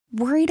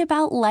Worried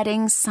about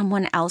letting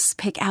someone else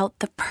pick out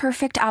the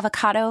perfect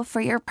avocado for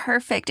your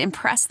perfect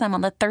impress them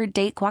on the third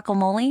date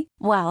guacamole?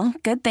 Well,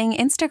 good thing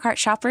Instacart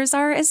shoppers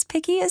are as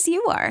picky as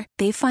you are.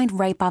 They find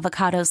ripe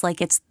avocados like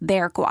it's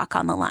their guac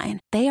on the line.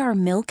 They are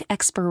milk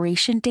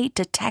expiration date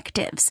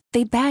detectives.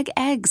 They bag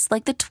eggs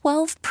like the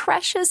 12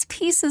 precious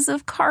pieces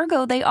of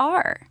cargo they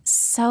are.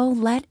 So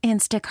let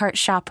Instacart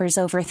shoppers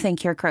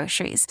overthink your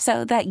groceries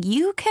so that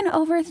you can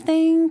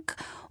overthink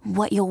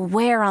what you'll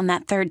wear on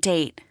that third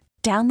date.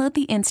 Download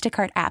the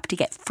Instacart app to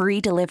get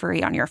free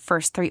delivery on your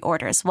first 3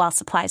 orders while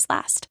supplies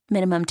last.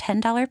 Minimum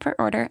 $10 per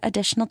order.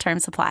 Additional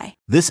terms apply.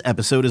 This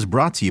episode is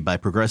brought to you by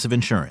Progressive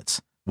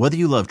Insurance. Whether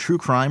you love true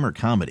crime or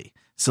comedy,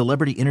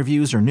 celebrity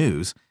interviews or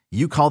news,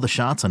 you call the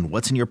shots on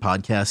what's in your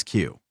podcast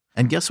queue.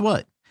 And guess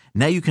what?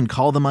 Now you can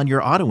call them on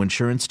your auto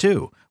insurance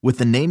too with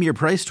the Name Your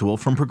Price tool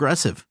from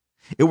Progressive.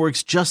 It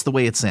works just the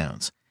way it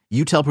sounds.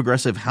 You tell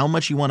Progressive how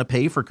much you want to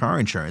pay for car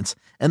insurance,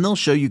 and they'll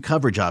show you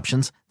coverage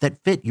options that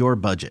fit your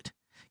budget.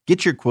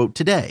 Get your quote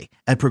today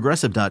at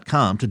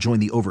Progressive.com to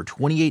join the over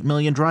 28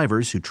 million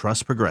drivers who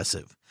trust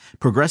Progressive.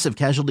 Progressive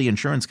Casualty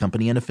Insurance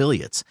Company and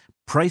Affiliates.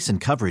 Price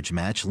and coverage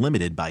match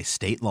limited by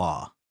state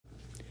law.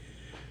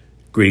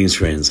 Greetings,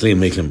 friends. Liam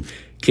Mayclem,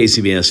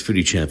 KCBS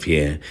Foodie Chap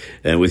here,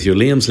 with your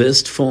Liam's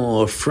List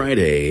for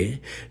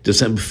Friday,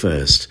 December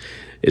 1st.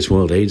 It's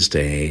World AIDS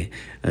Day,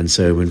 and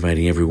so we're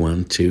inviting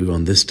everyone to,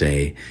 on this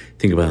day,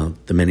 think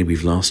about the many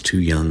we've lost too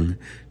young,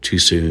 too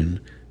soon,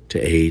 to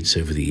AIDS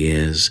over the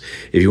years.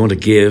 If you want to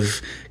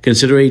give,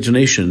 consider a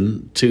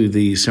donation to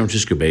the San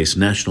Francisco-based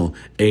National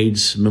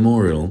AIDS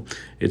Memorial.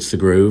 It's the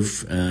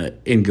Grove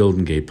in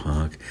Golden Gate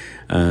Park.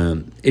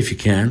 If you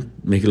can,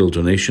 make a little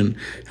donation,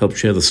 help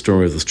share the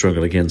story of the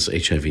struggle against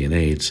HIV and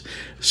AIDS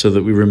so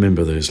that we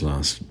remember those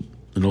lost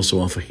and also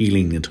offer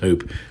healing and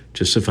hope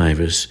to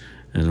survivors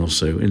and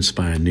also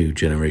inspire new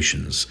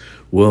generations.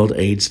 World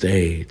AIDS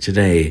Day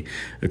today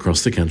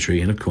across the country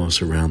and, of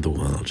course, around the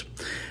world.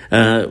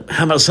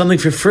 How about something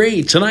for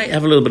free? Tonight,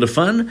 have a little bit of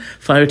fun.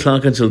 5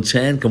 o'clock until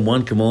 10. Come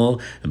one, come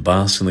all, and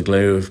bask in the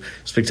glow of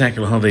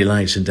spectacular holiday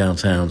lights in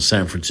downtown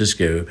San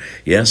Francisco.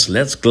 Yes,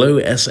 let's glow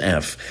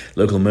SF.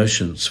 Local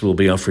merchants will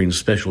be offering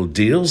special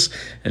deals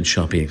and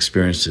shopping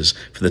experiences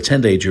for the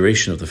 10-day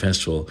duration of the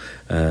festival.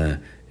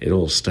 It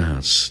all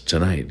starts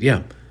tonight.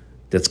 Yeah,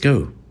 let's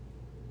go.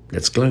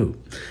 Let's glow.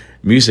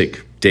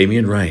 Music,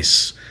 Damien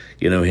Rice.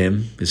 You know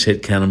him, his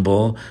hit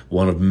Cannonball,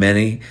 one of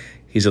many.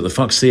 He's at the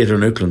Fox Theatre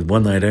in Oakland,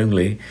 one night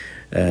only,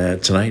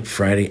 tonight,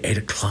 Friday, 8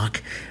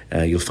 o'clock.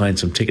 You'll find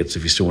some tickets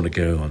if you still want to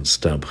go on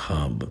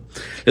StubHub.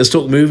 Let's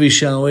talk movies,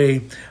 shall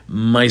we?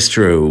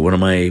 Maestro, one of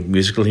my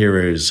musical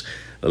heroes,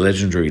 the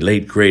legendary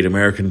late great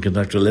American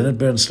conductor Leonard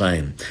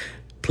Bernstein,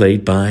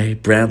 played by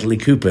Bradley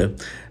Cooper.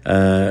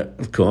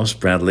 Of course,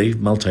 Bradley,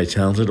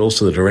 multi-talented,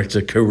 also the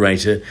director,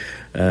 co-writer,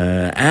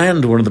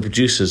 and one of the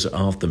producers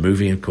of the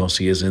movie. Of course,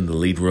 he is in the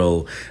lead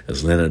role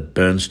as Leonard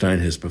Bernstein.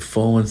 His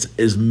performance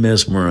is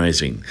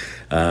mesmerizing.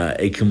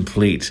 A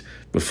complete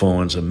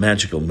performance, a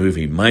magical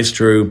movie.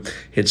 Maestro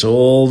hits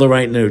all the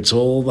right notes,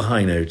 all the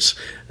high notes.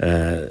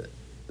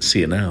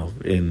 See it now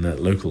in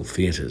local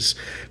theaters.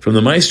 From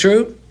the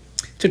Maestro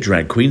to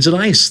Drag Queens on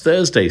Ice,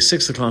 Thursday,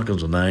 6 o'clock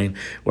until 9,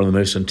 one of the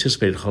most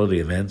anticipated holiday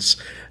events.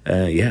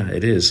 Yeah,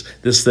 it is.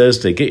 This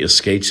Thursday, get your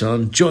skates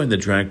on, join the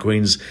Drag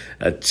Queens,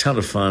 a ton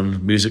of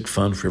fun, music,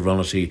 fun,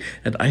 frivolity,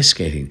 and ice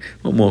skating.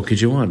 What more could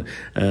you want?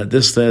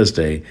 This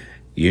Thursday,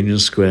 Union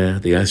Square,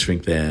 the ice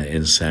rink there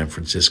in San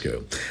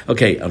Francisco.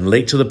 Okay, I'm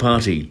late to the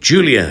party.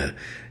 Julia,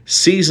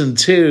 Season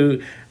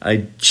 2.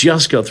 I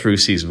just got through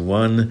Season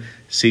 1.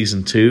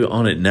 Season 2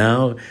 on it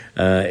now.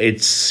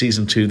 It's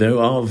Season 2, though,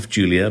 of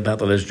Julia, about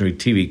the legendary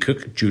TV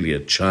cook Julia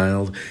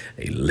Child,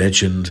 a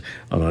legend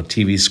on our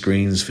TV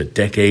screens for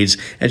decades.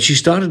 And she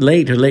started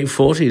late. Her late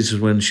 40s is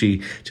when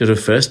she did her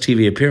first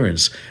TV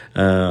appearance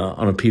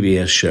on a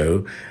PBS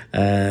show.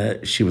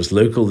 She was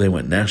local, then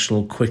went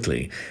national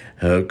quickly.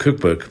 Her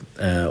cookbook,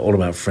 all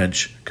about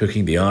French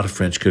cooking, the art of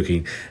French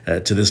cooking,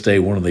 to this day,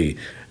 one of the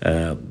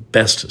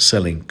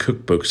best-selling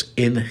cookbooks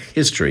in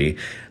history.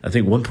 I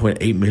think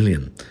 1.8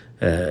 million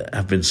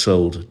have been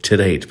sold to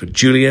date. But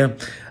Julia,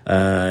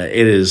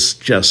 it is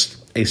just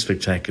a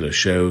spectacular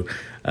show.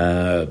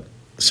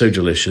 So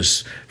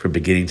delicious from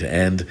beginning to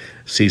end.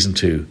 Season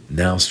 2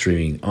 now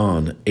streaming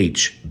on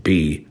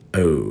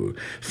HBO.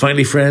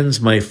 Finally, friends,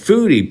 my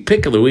foodie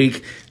pick of the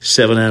week,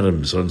 7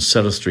 Adams on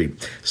Sutter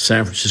Street,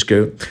 San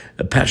Francisco.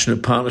 A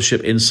passionate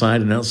partnership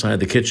inside and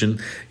outside the kitchen.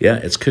 Yeah,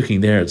 it's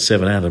cooking there at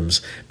 7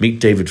 Adams. Meet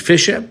David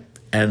Fisher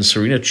and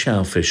Serena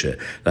Chow Fisher,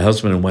 the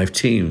husband and wife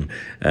team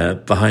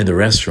behind the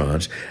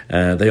restaurant.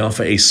 They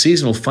offer a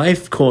seasonal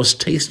 5-course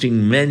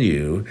tasting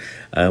menu,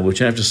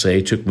 which I have to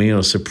say took me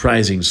on a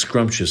surprising,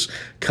 scrumptious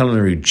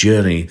culinary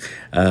journey.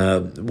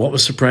 What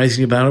was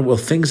surprising about it? Well,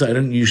 things I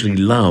don't usually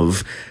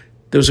love.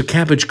 There was a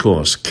cabbage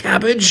course.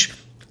 Cabbage?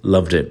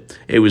 Loved it.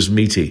 It was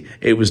meaty.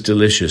 It was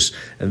delicious.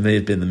 And there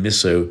had been the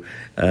miso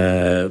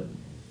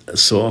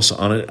sauce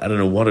on it. I don't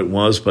know what it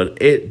was,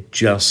 but it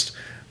just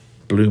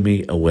blew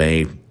me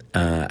away.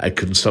 I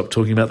couldn't stop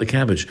talking about the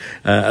cabbage.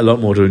 A lot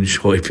more to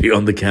enjoy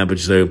beyond the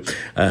cabbage, though.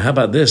 How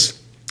about this?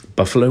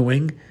 Buffalo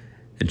wing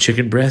and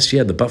chicken breast.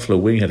 Yeah, the buffalo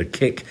wing had a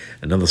kick.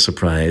 Another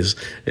surprise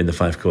in the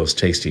 5-course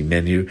tasting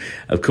menu.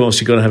 Of course,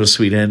 you've got to have a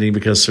sweet ending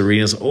because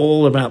Serena's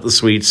all about the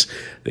sweets.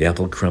 The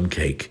apple crumb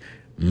cake.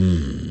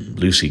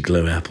 Lucy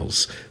Glow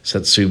apples.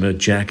 Satsuma,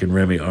 Jack and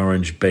Remy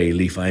orange bay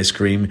leaf ice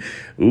cream.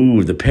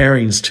 Ooh, the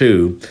pairings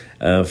too,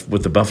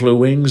 with the buffalo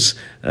wings,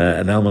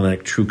 an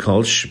Almanac True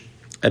Kolsch,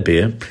 a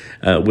beer,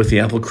 with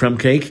the apple crumb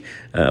cake,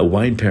 a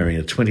wine pairing,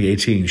 a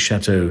 2018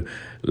 Chateau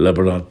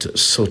Labarotte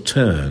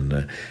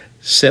Sauterne.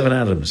 7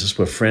 Adams is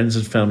where friends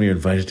and family are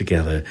invited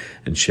together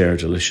and share a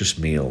delicious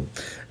meal.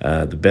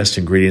 The best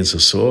ingredients are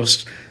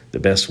sourced, the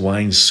best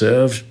wines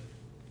served,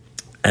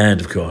 and,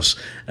 of course,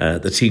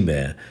 the team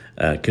there.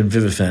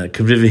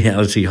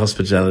 Conviviality,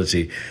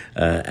 hospitality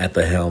at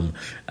the helm.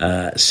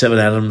 7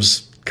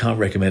 Adams, can't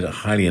recommend it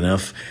highly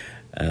enough.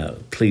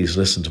 Please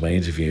listen to my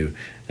interview.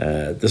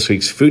 This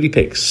week's Foodie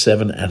Picks,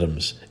 7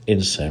 Adams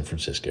in San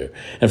Francisco.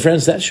 And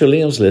friends, that's your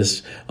Liam's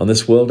List on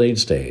this World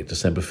AIDS Day,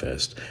 December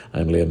 1st.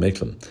 I'm Liam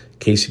Mayclem,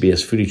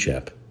 KCBS Foodie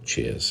Chap.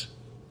 Cheers.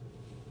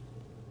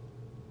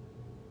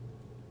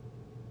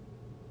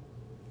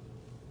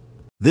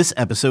 This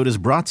episode is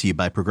brought to you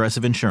by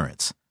Progressive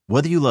Insurance.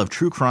 Whether you love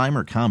true crime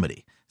or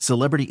comedy,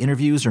 celebrity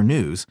interviews or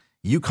news,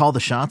 you call the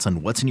shots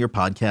on what's in your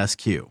podcast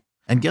queue.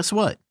 And guess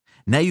what?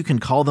 Now you can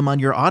call them on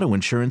your auto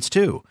insurance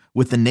too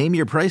with the Name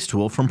Your Price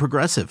tool from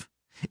Progressive.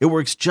 It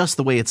works just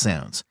the way it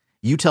sounds.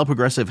 You tell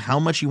Progressive how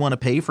much you want to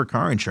pay for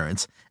car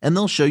insurance, and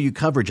they'll show you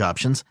coverage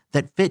options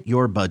that fit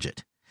your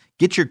budget.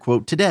 Get your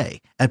quote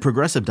today at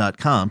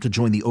Progressive.com to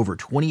join the over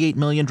 28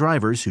 million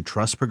drivers who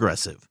trust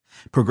Progressive.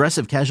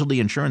 Progressive Casualty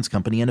Insurance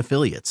Company and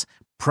Affiliates.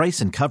 Price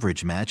and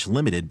coverage match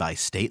limited by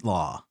state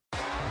law.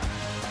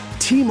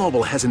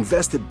 T-Mobile has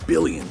invested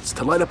billions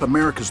to light up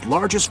America's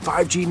largest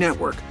 5G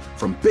network,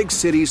 from big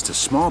cities to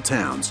small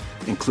towns,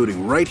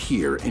 including right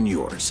here in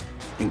yours.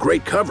 And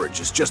great coverage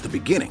is just the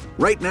beginning.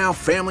 Right now,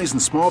 families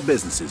and small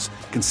businesses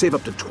can save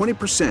up to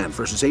 20%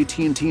 versus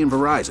AT&T and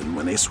Verizon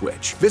when they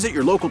switch. Visit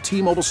your local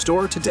T-Mobile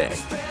store today.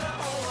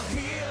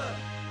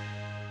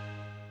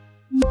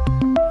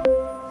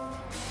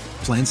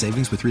 Plan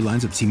savings with 3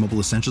 lines of T-Mobile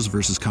Essentials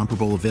versus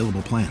comparable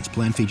available plans.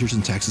 Plan features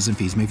and taxes and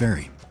fees may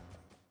vary.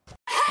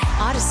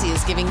 Odyssey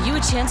is giving you a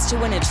chance to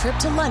win a trip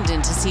to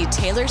London to see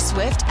Taylor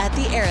Swift at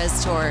the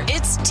Eras Tour.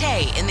 It's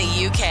Tay in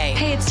the UK.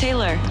 Hey, it's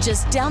Taylor.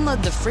 Just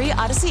download the free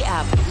Odyssey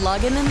app,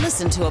 log in and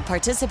listen to a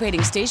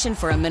participating station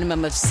for a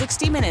minimum of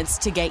 60 minutes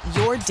to get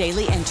your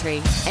daily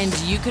entry. And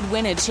you could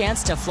win a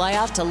chance to fly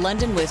off to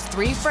London with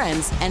 3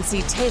 friends and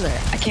see Taylor.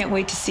 I can't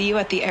wait to see you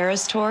at the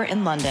Eras Tour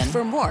in London.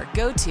 For more,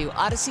 go to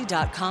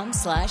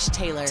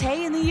odyssey.com/Taylor.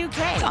 Tay in the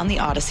UK. On the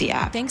Odyssey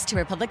app. Thanks to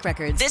Republic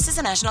Records. This is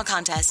a national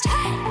contest.